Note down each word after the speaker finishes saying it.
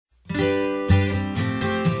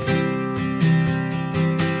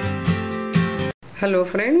Hello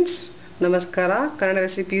friends, ನಮಸ್ಕಾರ. Kannada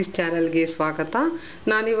recipes ಚಾನೆಲ್ಗೆ ಸ್ವಾಗತ.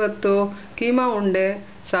 ನಾನಿವತ್ತು ಕೀಮಾ ಉಂಡೆ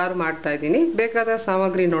ಸಾರು ಮಾಡ್ತಾ ಇದ್ದೀನಿ. ಬೇಕಾದ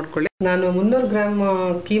ಸಾಮಗ್ರಿ ನೋಡ್ಕೊಳ್ಳಿ. ನಾನು 300 ಗ್ರಾಮ್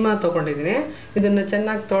ಕೀಮಾ ತೊಗೊಂಡಿದ್ದೀನಿ. ಇದನ್ನು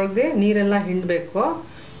ಚೆನ್ನಾಗಿ ತೊಳೆದು ನೀರೆಲ್ಲ ಹಿಂಡಬೇಕು.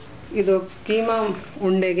 ಇದು ಕೀಮಾ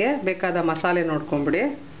ಉಂಡೆಗೆ ಬೇಕಾದ ಮಸಾಲೆ ನೋಡ್ಕೊಂಬಿಡಿ.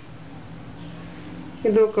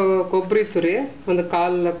 ಇದು ಕೊಬ್ಬರಿ ತುರಿ, ಒಂದು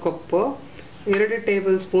 1/4 ಕಪ್ಪು, 2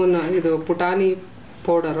 ಟೇಬಲ್ ಸ್ಪೂನ್ ಇದು ಪುಟಾಣಿ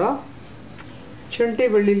ಪೌಡರು, ಶುಂಠಿ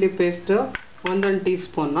ಬೆಳ್ಳುಳ್ಳಿ ಪೇಸ್ಟು 1 ಟೀ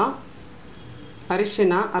ಸ್ಪೂನು,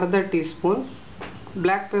 ಅರಿಶಿನ ಅರ್ಧ tea spoon,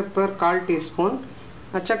 black pepper 1/4 tea spoon,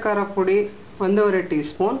 ಅಚ್ಚ ಖಾರ ಪುಡಿ 1.5 ಟೀ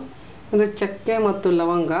ಸ್ಪೂನ್, ಒಂದು ಚಕ್ಕೆ ಮತ್ತು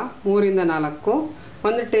ಲವಂಗ 3 ಇಂದ 4,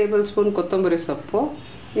 1 ಟೇಬಲ್ ಸ್ಪೂನ್ ಕೊತ್ತಂಬರಿ ಸೊಪ್ಪು,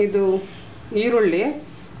 ಇದು ಈರುಳ್ಳಿ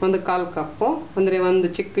ಒಂದು 1/4 ಕಪ್ಪು, ಅಂದರೆ ಒಂದು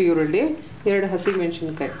ಚಿಕ್ಕ ಈರುಳ್ಳಿ, 2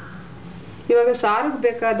 ಹಸಿಮೆಣಸಿನ್ಕಾಯಿ. ಇವಾಗ ಸಾರಿಗೆ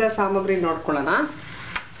ಬೇಕಾದ ಸಾಮಗ್ರಿ ನೋಡ್ಕೊಳ್ಳೋಣ.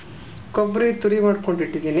 ಕೊಬ್ಬರಿ ತುರಿ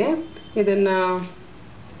ಮಾಡ್ಕೊಂಡಿಟ್ಟಿದ್ದೀನಿ. ಇದನ್ನು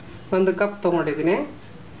 1 ಕಪ್ ತೊಗೊಂಡಿದ್ದೀನಿ.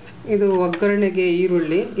 ಇದು ಒಗ್ಗರಣೆಗೆ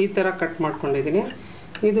ಈರುಳ್ಳಿ ಈ ಥರ ಕಟ್ ಮಾಡ್ಕೊಂಡಿದ್ದೀನಿ.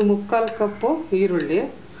 ಇದು 3/4 ಕಪ್ಪು ಈರುಳ್ಳಿ,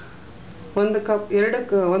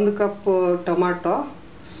 1 ಕಪ್ ಟೊಮಾಟೊ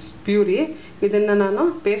ಪ್ಯೂರಿ, ಇದನ್ನು ನಾನು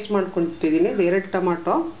ಪೇಸ್ಟ್ ಮಾಡ್ಕೊಂಡಿಟ್ಟಿದ್ದೀನಿ. ಇದು 2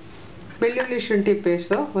 ಟೊಮಾಟೊ, ಬೆಳ್ಳುಳ್ಳಿ ಶುಂಠಿ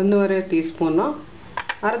ಪೇಸ್ಟು 1.5 ಟೀ ಸ್ಪೂನು,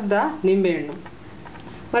 ಅರ್ಧ ನಿಂಬೆಹಣ್ಣು.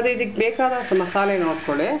 ಮತ್ತು ಇದಕ್ಕೆ ಬೇಕಾದ ಮಸಾಲೆ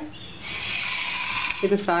ನೋಡ್ಕೊಳ್ಳಿ.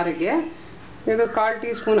 ಇದು ಸಾರಿಗೆ ಇದು 1/4 ಟೀ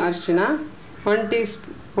ಸ್ಪೂನ್ ಅರಿಶಿನ,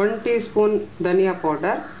 1 ಟೀ ಸ್ಪೂನ್ ಧನಿಯಾ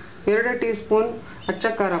ಪೌಡರ್, 2 ಟೀ ಸ್ಪೂನ್ ಅಚ್ಚ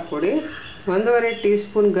ಖಾರ ಪುಡಿ, 1.5 tea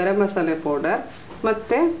spoon garam masala powder,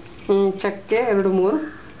 ಮತ್ತು ಚಕ್ಕೆ 2-3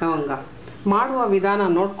 ಲವಂಗ. ಮಾಡುವ ವಿಧಾನ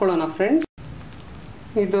ನೋಡ್ಕೊಳ್ಳೋಣ ಫ್ರೆಂಡ್ಸ್.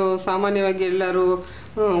 ಇದು ಸಾಮಾನ್ಯವಾಗಿ ಎಲ್ಲರೂ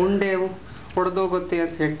ಉಂಡೆ ಒಡೆದೋಗುತ್ತೆ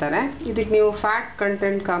ಅಂತ ಹೇಳ್ತಾರೆ. ಇದಕ್ಕೆ ನೀವು ಫ್ಯಾಟ್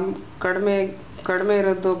ಕಂಟೆಂಟ್ ಕಡಿಮೆ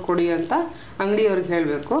ಇರೋದು ಕೊಡಿ ಅಂತ ಅಂಗಡಿಯವ್ರಿಗೆ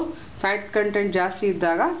ಹೇಳಬೇಕು. ಫ್ಯಾಟ್ ಕಂಟೆಂಟ್ ಜಾಸ್ತಿ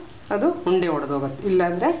ಇದ್ದಾಗ ಅದು ಉಂಡೆ ಒಡೆದೋಗುತ್ತೆ,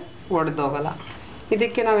 ಇಲ್ಲಾಂದರೆ ಒಡೆದೋಗಲ್ಲ.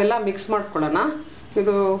 ಇದಕ್ಕೆ ನಾವೆಲ್ಲ ಮಿಕ್ಸ್ ಮಾಡ್ಕೊಳ್ಳೋಣ.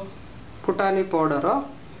 ಇದು ಪುಟಾಣಿ ಪೌಡರು,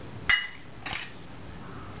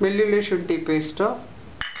 ಬೆಳ್ಳುಳ್ಳಿ ಶುಂಠಿ ಪೇಸ್ಟು,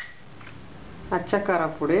 ಅಚ್ಚ ಖಾರ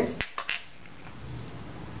ಪುಡಿ,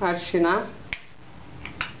 ಅರಿಶಿನ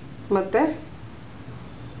ಮತ್ತು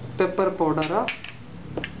ಪೆಪ್ಪರ್ ಪೌಡರು,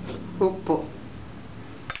 ಉಪ್ಪು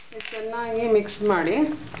ಚೆನ್ನಾಗಿ ಮಿಕ್ಸ್ ಮಾಡಿ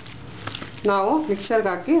ನಾವು ಮಿಕ್ಸರ್ಗೆ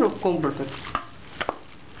ಹಾಕಿ ರುಬ್ಕೊಂಡ್ಬಿಡ್ಬೇಕು.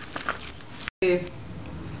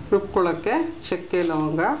 ರುಬ್ಕೊಳ್ಳೋಕ್ಕೆ ಚಕ್ಕೆ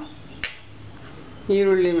ಲವಂಗ,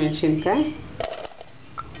 ಈರುಳ್ಳಿ ಮೆಣಸಿನ್ಕಾಯಿ,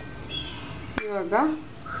 ಇವಾಗ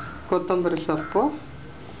ಕೊತ್ತಂಬರಿ ಸೊಪ್ಪು,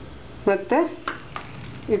 ಮತ್ತು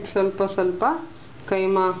ಇದು ಸ್ವಲ್ಪ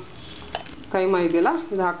ಕೈಮಾ ಇದೆಯಲ್ಲ,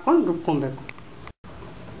 ಇದು ಹಾಕ್ಕೊಂಡು ರುಬ್ಕೊಬೇಕು.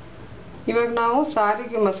 ಇವಾಗ ನಾವು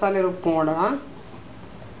ಸಾರಿಗೆ ಮಸಾಲೆ ರುಬ್ಕೊಂಡೋಣ.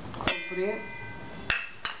 ಕೊಬ್ಬರಿ,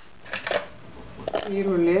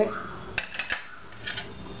 ಈರುಳ್ಳಿ,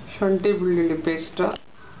 ಶುಂಠಿ ಬೆಳ್ಳುಳ್ಳಿ ಪೇಸ್ಟು,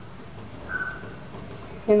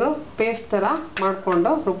 ಇದು ಪೇಸ್ಟ್ ಥರ ಮಾಡಿಕೊಂಡು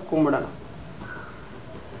ರುಬ್ಕೊಂಬಿಡೋಣ.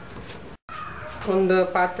 ಒಂದು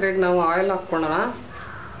ಪಾತ್ರೆಗೆ ನಾವು ಆಯಿಲ್ ಹಾಕ್ಕೊಳ್ಳೋಣ.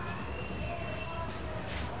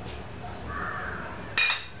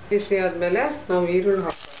 ಬಿಸಿ ಆದಮೇಲೆ ನಾವು ಈರುಳ್ಳಿ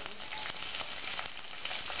ಹಾಕ್ಕೊಳ್ಳೋಣ.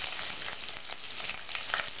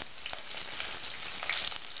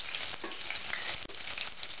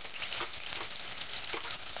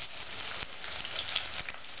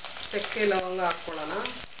 ಚಕ್ಕೆ ಲವಂಗ ಹಾಕ್ಕೊಳ್ಳೋಣ.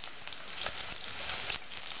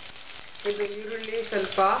 ಇದು ಈರುಳ್ಳಿ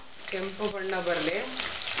ಸ್ವಲ್ಪ ಕೆಂಪು ಬಣ್ಣ ಬರಲಿ.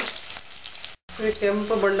 ಇದು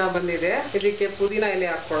ಕೆಂಪು ಬಣ್ಣ ಬಂದಿದೆ. ಇದಕ್ಕೆ ಪುದೀನ ಎಲೆ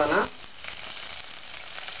ಹಾಕ್ಕೊಳ್ಳೋಣ.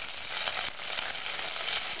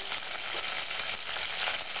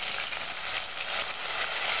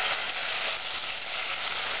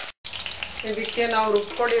 ಇದಕ್ಕೆ ನಾವು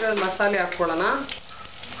ರುಬ್ಕೊಂಡಿರೋ ಮಸಾಲೆ ಹಾಕ್ಕೊಳ್ಳೋಣ.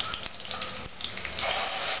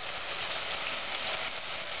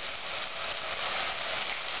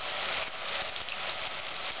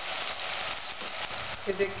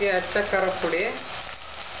 ಇದಕ್ಕೆ ಅಚ್ಚ ಖಾರ ಪುಡಿ,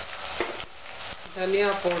 ಧನಿಯಾ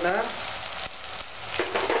ಪೌಡರ್,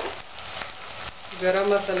 ಗರಂ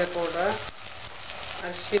ಮಸಾಲೆ ಪೌಡರ್,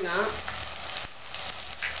 ಅರಿಶಿನ,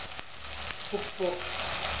 ಉಪ್ಪು,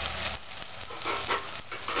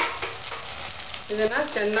 ಇದನ್ನು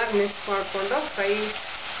ಚೆನ್ನಾಗಿ ಮಿಕ್ಸ್ ಮಾಡಿಕೊಂಡು ಫ್ರೈ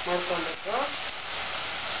ಮಾಡ್ಕೊಬೇಕು.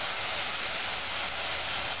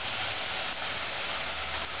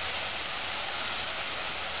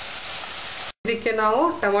 ಇದಕ್ಕೆ ನಾವು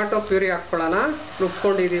ಟೊಮಾಟೊ ಪ್ಯೂರಿ ಹಾಕ್ಕೊಳ್ಳೋಣ.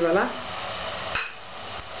 ರುಬ್ಕೊಂಡಿದ್ದೀವಲ್ಲ,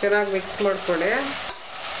 ಚೆನ್ನಾಗಿ ಮಿಕ್ಸ್ ಮಾಡ್ಕೊಳ್ಳಿ.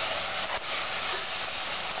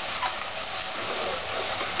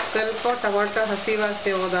 ಸ್ವಲ್ಪ ಟೊಮಾಟೊ ಹಸಿ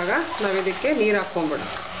ವಾಸನೆ ಹೋದಾಗ ನಾವು ಇದಕ್ಕೆ ನೀರು ಹಾಕ್ಕೊಂಬಿಡೋಣ.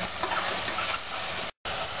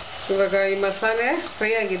 ಇವಾಗ ಈ ಮಸಾಲೆ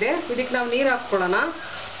ಫ್ರೈ ಆಗಿದೆ. ಇದಕ್ಕೆ ನಾವು ನೀರು ಹಾಕ್ಕೊಳ್ಳೋಣ.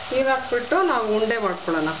 ನೀರು ಹಾಕ್ಬಿಟ್ಟು ನಾವು ಉಂಡೆ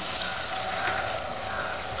ಮಾಡ್ಕೊಳ್ಳೋಣ.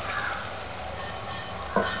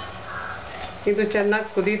 ಇದು ಚೆನ್ನಾಗಿ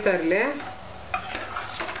ಕುದೀತಾ ಇರಲಿ.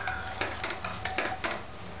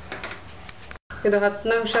 ಇದು 10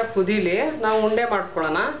 ನಿಮಿಷ ಕುದೀಲಿ, ನಾವು ಉಂಡೆ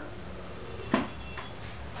ಮಾಡ್ಕೊಳ್ಳೋಣ.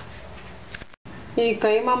 ಈ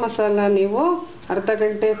ಕೈಮಾ ಮಸಾಲ ನೀವು ಅರ್ಧ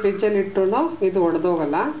ಗಂಟೆ ಫ್ರಿಜ್ಜಲ್ಲಿ ಇಟ್ಟರು ಇದು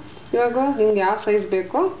ಒಡೆದೋಗಲ್ಲ. ಇವಾಗ ನಿಮ್ಗೆ ಯಾವ ಸೈಜ್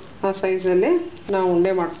ಬೇಕೋ ಆ ಸೈಜಲ್ಲಿ ನಾವು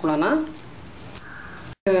ಉಂಡೆ ಮಾಡ್ಕೊಳ್ಳೋಣ.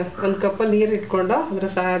 ಒಂದು ಕಪ್ಪಲ್ಲಿ ನೀರು ಇಟ್ಕೊಂಡು ಅದರ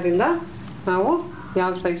ಸಹಾಯದಿಂದ ನಾವು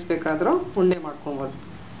ಯಾವ ಸೈಜ್ ಬೇಕಾದರೂ ಉಂಡೆ ಮಾಡ್ಕೊಬೋದು.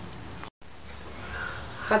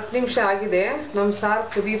 10 ನಿಮಿಷ ಆಗಿದೆ, ನಮ್ಮ ಸಾರು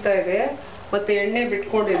ಕುದೀತಾ ಇದೆ ಮತ್ತು ಎಣ್ಣೆ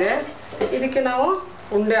ಬಿಟ್ಕೊಂಡಿದೆ. ಇದಕ್ಕೆ ನಾವು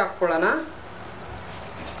ಉಂಡೆ ಹಾಕ್ಕೊಳ್ಳೋಣ.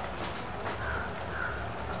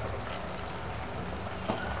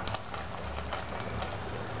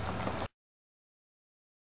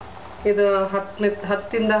 ಇದು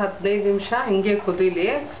 10ರಿಂದ 15 ನಿಮಿಷ ಹಿಂಗೆ ಕುದೀಲಿ,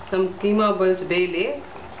 ನಮ್ಮ ಕೀಮಾ ಬಲ್ಸ್ ಬೇಯಲಿ.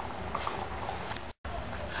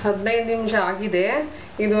 15 ನಿಮಿಷ ಆಗಿದೆ,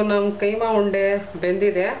 ಇದು ನಮ್ಮ ಕೈಮಾ ಉಂಡೆ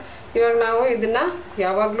ಬೆಂದಿದೆ. ಇವಾಗ ನಾವು ಇದನ್ನು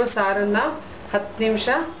ಯಾವಾಗಲೂ ಸಾರನ್ನು 10 ನಿಮಿಷ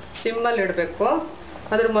ಸಿಮ್ಮಲ್ಲಿ ಇಡಬೇಕು.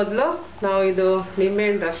 ಅದ್ರ ಮೊದಲು ನಾವು ಇದು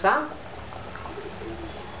ನಿಂಬೆಹಣ್ಣು ರಸ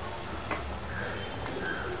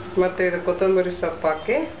ಮತ್ತು ಇದು ಕೊತ್ತಂಬರಿ ಸೊಪ್ಪು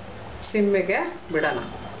ಹಾಕಿ ಸಿಮ್ಮಿಗೆ ಬಿಡೋಣ.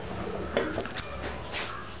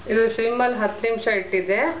 ಇದು ಸಿಮ್ಮಲ್ಲಿ 10 ನಿಮಿಷ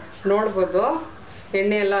ಇಟ್ಟಿದ್ದೆ, ನೋಡ್ಬೋದು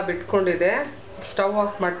ಎಣ್ಣೆ ಎಲ್ಲ ಬಿಟ್ಕೊಂಡಿದೆ. ಸ್ಟವ್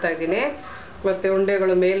ಆಫ್ ಮಾಡ್ತಾ ಇದ್ದೀನಿ ಮತ್ತು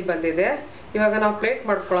ಉಂಡೆಗಳು ಮೇಲೆ ಬಂದಿದೆ. ಇವಾಗ ನಾವು ಪ್ಲೇಟ್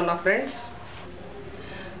ಮಾಡ್ಕೊಳ್ಳೋಣ ಫ್ರೆಂಡ್ಸ್.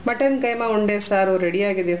 ಮಟನ್ ಕೈಮಾ ಉಂಡೆ ಸಾರು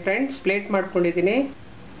ರೆಡಿಯಾಗಿದೆ ಫ್ರೆಂಡ್ಸ್. ಪ್ಲೇಟ್ ಮಾಡ್ಕೊಂಡಿದ್ದೀನಿ.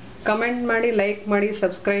 ಕಮೆಂಟ್ ಮಾಡಿ, ಲೈಕ್ ಮಾಡಿ,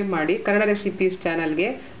 ಸಬ್ಸ್ಕ್ರೈಬ್ ಮಾಡಿ ಕನ್ನಡ ರೆಸಿಪೀಸ್ ಚಾನಲ್ಗೆ.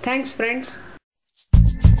 Thanks friends.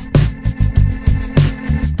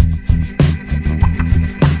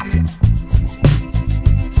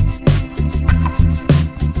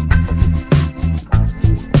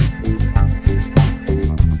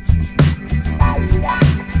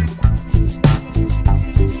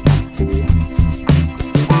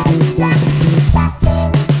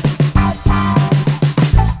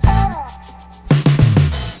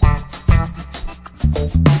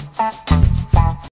 Bye.